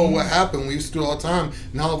she's like, oh, what happened? We used to do it all the time.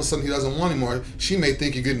 Now all of a sudden he doesn't want anymore. She may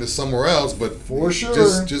think you're getting to somewhere else, but for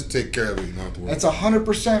sure, just take care of it. You don't have to worry. That's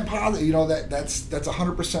 100% positive. That's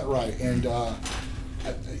 100% right. And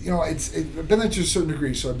I've been there to a certain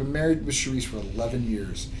degree. So I've been married with Charisse for 11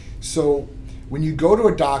 years. So when you go to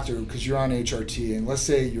a doctor because you're on HRT, and let's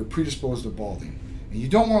say you're predisposed to balding, and you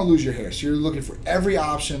don't want to lose your hair, so you're looking for every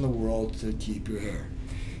option in the world to keep your hair.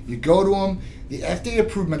 You go to them. The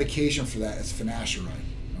FDA-approved medication for that is finasteride.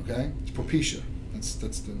 Okay, it's Propecia. That's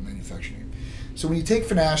the manufacturer name. So when you take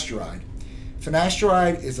finasteride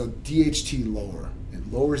is a DHT lower. It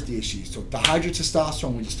lowers DHT. So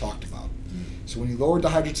dihydrotestosterone we just talked about. So when you lower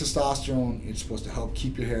dihydrotestosterone, it's supposed to help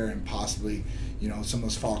keep your hair, and possibly, some of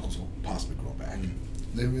those follicles will possibly grow back.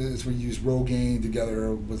 That's when you use Rogaine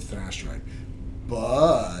together with finasteride.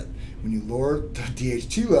 But when you lower the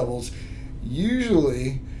DHT levels,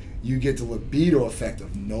 usually you get the libido effect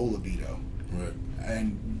of no libido. Right.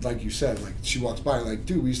 And like you said, like she walks by, like,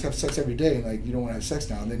 dude, we used to have sex every day, and like you don't want to have sex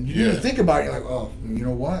now. And then you need to think about it. You're like, oh, you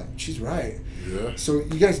know what? She's right. Yeah. So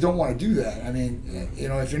you guys don't want to do that. I mean,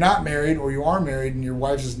 if you're not married, or you are married and your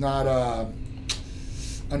wife is not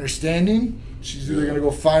understanding, she's either going to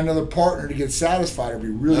go find another partner to get satisfied or be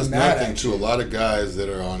really mad at you. Too. A lot of guys that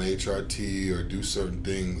are on HRT or do certain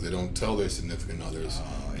things, they don't tell their significant others.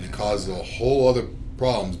 And it causes a whole other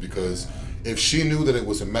problems, because if she knew that it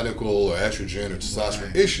was a medical or estrogen or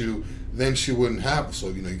testosterone issue, then she wouldn't have it. So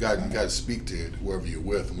you got to speak to whoever you're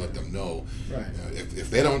with and let them know. Right. If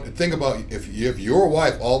they don't think about, if your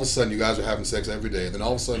wife, all of a sudden you guys are having sex every day, and then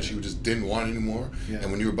all of a sudden she just didn't want it anymore,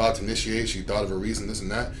 and when you were about to initiate, she thought of a reason, this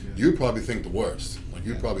and that, you'd probably think the worst. Like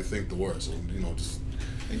you'd probably think the worst. So, just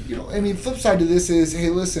You know, I mean, flip side to this is, hey,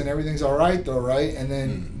 listen, everything's all right though, right? And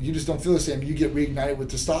then you just don't feel the same. You get reignited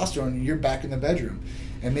with testosterone, and you're back in the bedroom.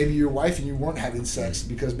 And maybe your wife and you weren't having sex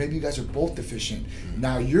because maybe you guys are both deficient.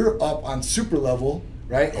 Now you're up on super level,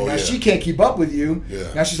 right? And now she can't keep up with you.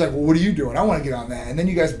 Now she's like, well, what are you doing? I want to get on that. And then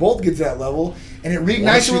you guys both get to that level, and it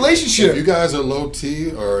reignites a relationship. If you guys are low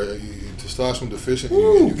T or testosterone deficient,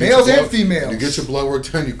 you males and females. You get your blood work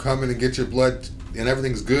done, you come in and get your blood, and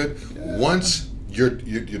everything's good. Once your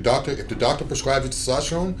doctor, if the doctor prescribes you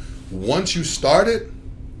testosterone, once you start it,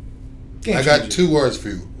 I got 2 words for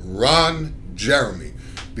you. Run, Jeremy.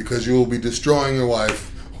 Because you will be destroying your wife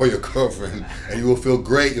or your girlfriend, and you will feel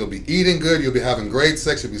great. You'll be eating good. You'll be having great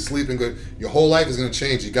sex. You'll be sleeping good. Your whole life is going to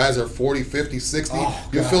change. You guys are 40, 50, 60.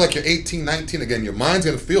 You'll feel like you're 18, 19 again. Your mind's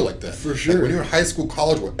going to feel like that. For sure. Like when you're in high school,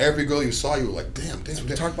 college, where every girl you saw, you were like, damn.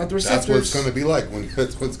 We talked about the receptors. That's what it's going to be like.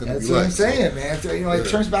 That's what it's going to be like. That's what I'm saying, man. You know, it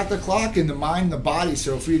turns back the clock in the mind and the body.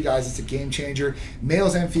 So for you guys, it's a game changer.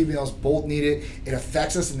 Males and females both need it. It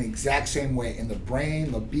affects us in the exact same way, in the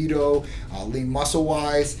brain, libido, lean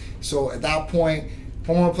muscle-wise. So at that point,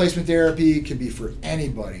 hormone replacement therapy can be for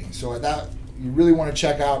anybody. So at that, you really want to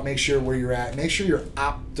check out, make sure where you're at, make sure you're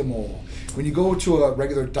optimal. When you go to a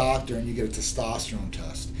regular doctor and you get a testosterone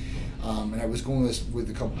test, and I was going with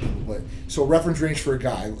a couple people, but so reference range for a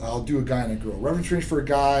guy, I'll do a guy and a girl. Reference range for a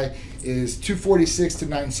guy is 246 to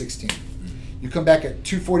 916. You come back at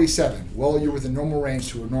 247. Well, you're within normal range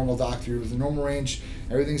to a normal doctor. You're within normal range.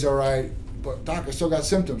 Everything's all right. But doc, I still got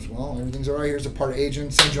symptoms. Well, everything's all right. Here's a part of aging.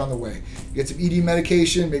 Send you on the way. You get some ED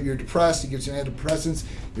medication. Maybe you're depressed. You get some antidepressants.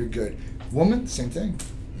 You're good. Woman, same thing.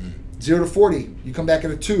 0 to 40. You come back at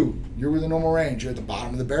a 2. You're within normal range. You're at the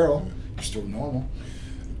bottom of the barrel. You're still normal.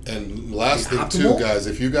 And last thing too, guys,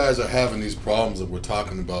 if you guys are having these problems that we're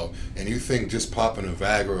talking about, and you think just popping a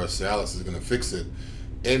Viagra or a Cialis is going to fix it,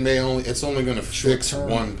 it's only going to fix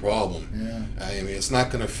one problem. I mean, it's not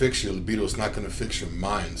going to fix your libido. It's not going to fix your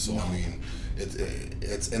mind. So I mean,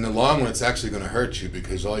 it's in the long run, it's actually going to hurt you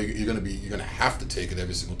because you're going to have to take it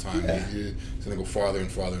every single time. It's going to go farther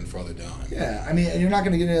and farther and farther down. Yeah, I mean, and you're not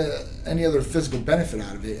going to get any other physical benefit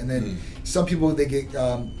out of it. And then some people they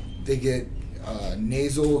get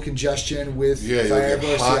nasal congestion with Viagra, you'll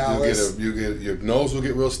get hot, your nose will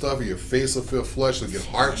get real stuffy, your face will feel flushed, you'll get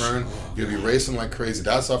heartburn, you'll be racing like crazy.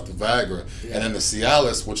 That's off the Viagra. And then the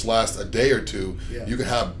Cialis, which lasts a day or two, you can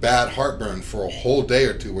have bad heartburn for a whole day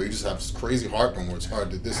or two where you just have this crazy heartburn where it's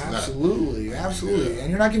hard to this and that. Absolutely.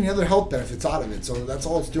 And you're not getting other health benefits out of it, so that's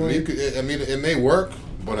all it's doing. I mean, it may work,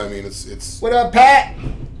 but I mean, it's. What up, Pat?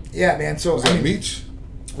 Yeah, man. So was that Meech?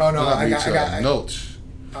 Oh no, I got Noach.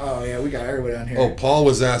 Oh yeah, we got everybody on here. Oh, Paul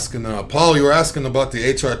was asking. Paul, you were asking about the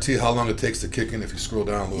HRT. How long it takes to kick in? If you scroll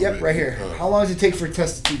down a little bit. Yep, right here. How long does it take for a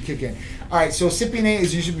test to kick in? All right, so cypionate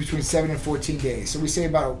is usually between 7 and 14 days. So we say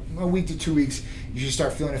about a week to 2 weeks, you should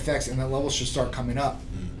start feeling effects, and the levels should start coming up.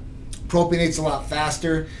 Propionate's a lot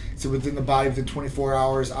faster. So within the body, within 24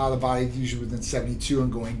 hours, out of the body, usually within 72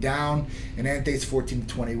 and going down. And Anthate's 14 to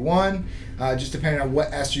 21, just depending on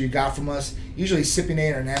what ester you got from us. Usually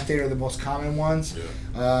cypionate or Anthate are the most common ones.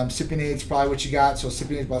 Cypionate's probably what you got. So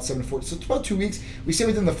cypionate's about 7 to 14. So it's about 2 weeks. We say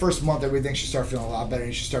within the first month, everything should start feeling a lot better.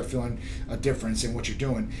 You should start feeling a difference in what you're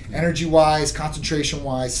doing. Energy-wise,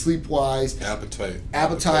 concentration-wise, sleep-wise.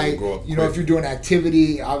 Appetite. You know, if you're doing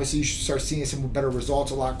activity, obviously you should start seeing some better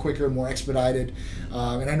results a lot quicker, more expedited.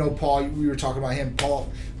 And I know Paul, we were talking about him.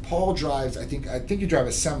 Paul drives. I think you drive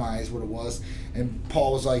a semi is what it was. And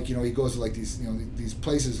Paul was like, you know, he goes to like these, you know, these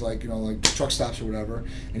places like, you know, like truck stops or whatever,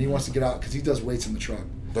 and he wants to get out because he does weights in the truck.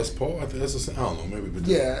 That's Paul. I think that's the same. I don't know. Maybe. But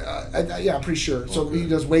yeah, I'm pretty sure. So he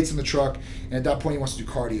does weights in the truck, and at that point he wants to do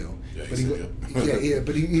cardio.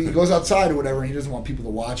 But he goes outside or whatever, and he doesn't want people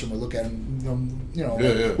to watch him or look at him. You know,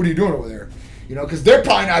 what are you doing over there? You know, because they're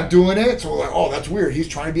probably not doing it. So we're like, oh, that's weird. He's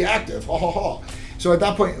trying to be active. Ha ha ha. So at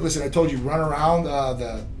that point, listen, I told you, run around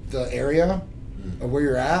the area of where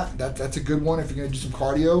you're at. That's a good one if you're gonna do some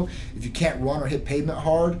cardio. If you can't run or hit pavement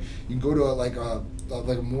hard, you can go to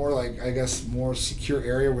a more like I guess more secure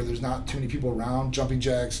area where there's not too many people around. Jumping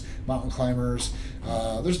jacks, mountain climbers.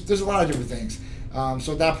 There's a lot of different things.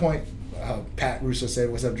 So at that point, Pat Russo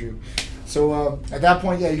said, "What's up, Drew?" So at that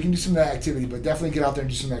point, yeah, you can do some of that activity, but definitely get out there and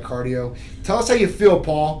do some of that cardio. Tell us how you feel,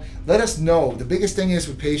 Paul. Let us know. The biggest thing is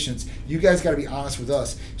with patients, you guys got to be honest with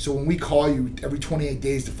us. So when we call you every 28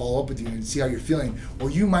 days to follow up with you and see how you're feeling, or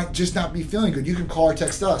you might just not be feeling good, you can call or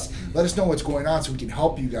text us. Let us know what's going on so we can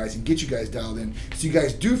help you guys and get you guys dialed in so you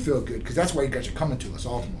guys do feel good, because that's why you guys are coming to us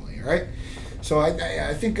ultimately, all right? So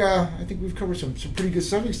I think we've covered some pretty good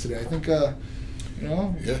subjects today. I think, you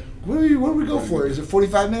know, what do we go for? Is it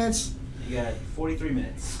 45 minutes? You got 43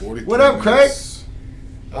 minutes. What up, Craig?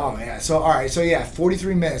 Oh yeah. So all right. So yeah,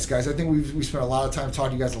 43 minutes, guys. I think we spent a lot of time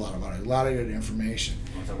talking to you guys a lot about it. A lot of good information.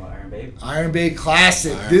 Want to talk about Iron Babe? Iron Bay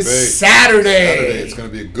Classic Iron this Bay. Saturday. It's going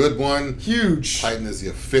to be a good one. Huge. Titan is the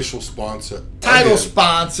official sponsor. Title Again,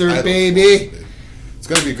 sponsor, title baby. sponsor. It's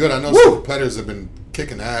going to be good. I know Woo! some competitors have been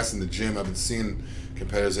kicking ass in the gym. I've been seeing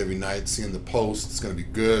competitors every night, seeing the posts. It's going to be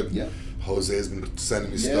good. Yeah. Jose's been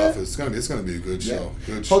sending me Yeah. stuff. It's gonna be a good show.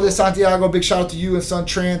 Good Jose show. Santiago, big shout out to you and Sun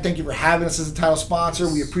Tran. Thank you for having us as a title sponsor.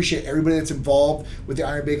 We appreciate everybody that's involved with the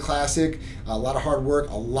Iron Bay Classic. A lot of hard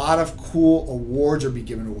work. A lot of cool awards are being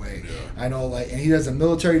given away. Yeah. I know, and he has a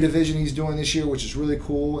military division he's doing this year, which is really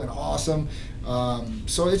cool and awesome.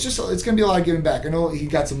 So it's gonna be a lot of giving back. I know he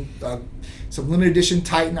got some limited edition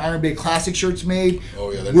Titan Iron Bay Classic shirts made.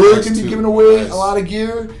 Oh yeah, we're nice gonna be too. giving away Nice. a lot of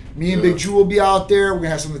gear. Me and Big Drew will be out there. We're gonna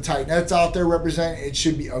have some of the Titanettes out there representing. It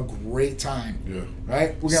should be a great time. Yeah.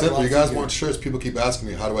 Right? We're gonna have a Simple. lot You of guys fun want shirts? People keep asking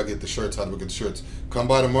me, how do I get the shirts? How do I get the shirts? Come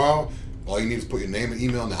by tomorrow. All you need is put your name and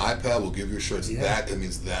email on the iPad. We'll give you your shirts. Yeah.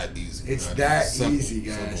 It's that easy. It's right? that Simple. easy,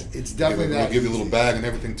 guys. Simple. It's definitely that We'll give you a little easy. bag and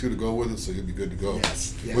everything too to go with it, so you'll be good to go.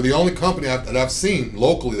 Yes. Yeah. We're the only company that I've seen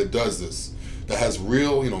locally that does this. That has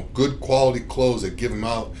real, good quality clothes that give them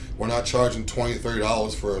out. We're not charging $20,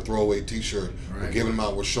 $30 for a throwaway T-shirt. Right. We're giving them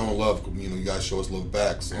out. We're showing love. You guys show us love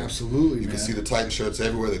back. So Absolutely, You man. can see the Titan shirts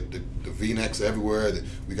everywhere. The V-necks everywhere.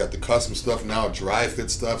 We got the custom stuff now. Dry fit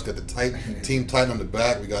stuff. Got the Team Titan on the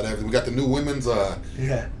back. We got everything. We got the new women's.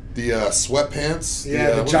 Yeah. The sweatpants.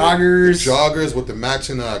 Yeah, the what are joggers. they? The joggers with the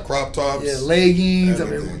matching crop tops. Yeah, leggings. I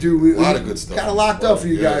mean, Everything. dude, we A lot of good stuff. got it locked up for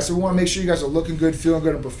you Yeah. guys. So we want to make sure you guys are looking good, feeling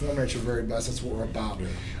good, and performing at your very best. That's what we're about.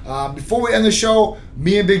 Yeah. Before we end the show,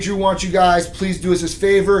 me and Big Drew want you guys, please do us this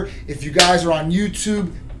favor. If you guys are on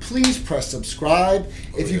YouTube, please press subscribe.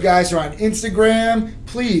 If you guys are on Instagram,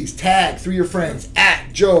 please tag 3 your friends,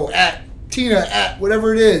 at Joe, at Tina, at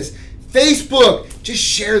whatever it is. Facebook, just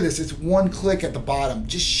share this. It's one click at the bottom.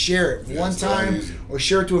 Just share it one it's that time, easy. or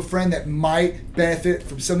share it to a friend that might benefit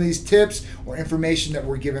from some of these tips or information that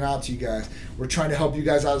we're giving out to you guys. We're trying to help you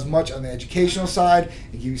guys out as much on the educational side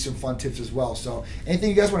and give you some fun tips as well. So anything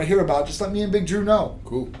you guys want to hear about, just let me and Big Drew know.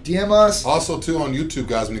 Cool. DM us. Also, too, on YouTube,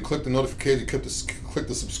 guys, when you click the notification, click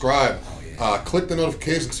the subscribe. Click the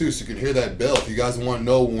notification, too, so you can hear that bell. If you guys want to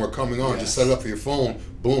know when we're coming on, just set it up for your phone.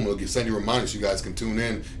 Boom, it'll send you reminders so you guys can tune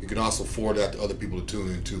in. You can also forward that to other people to tune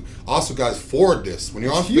in, too. Also, guys, forward this. When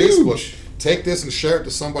you're on Facebook, take this and share it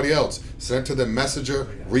to somebody else. Send it to the messenger,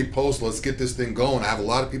 repost. Let's get this thing going. I have a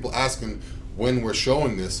lot of people asking when we're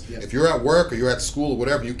showing this. Yep. If you're at work or you're at school or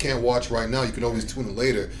whatever, you can't watch right now, you can always tune in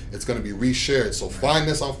later. It's going to be reshared. So find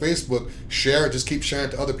this on Facebook, share it, just keep sharing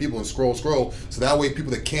it to other people and scroll. So that way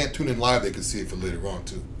people that can't tune in live, they can see it for later on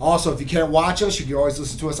too. Also, if you can't watch us, you can always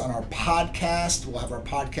listen to us on our podcast. We'll have our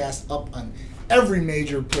podcast up on every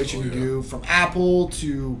major place you can do, from Apple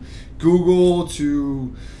to Google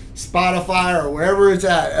to Spotify or wherever it's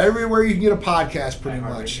at. Everywhere you can get a podcast, pretty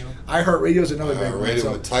much. iHeartRadio is another great one. Radio,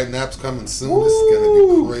 So, the Titan app's coming soon. This is going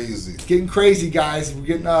to be crazy. it's getting crazy, guys. We're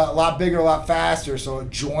getting a lot bigger, a lot faster. So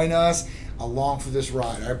join us along for this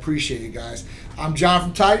ride. I appreciate you guys. I'm John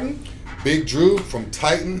from Titan. Big Drew from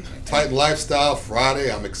Titan Lifestyle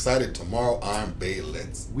Friday. I'm excited. Tomorrow, Iron Bay.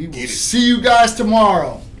 Let's We will get it. see you guys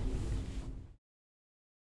tomorrow.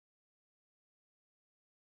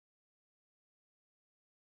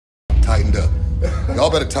 Tightened up. Y'all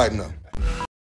better tighten up.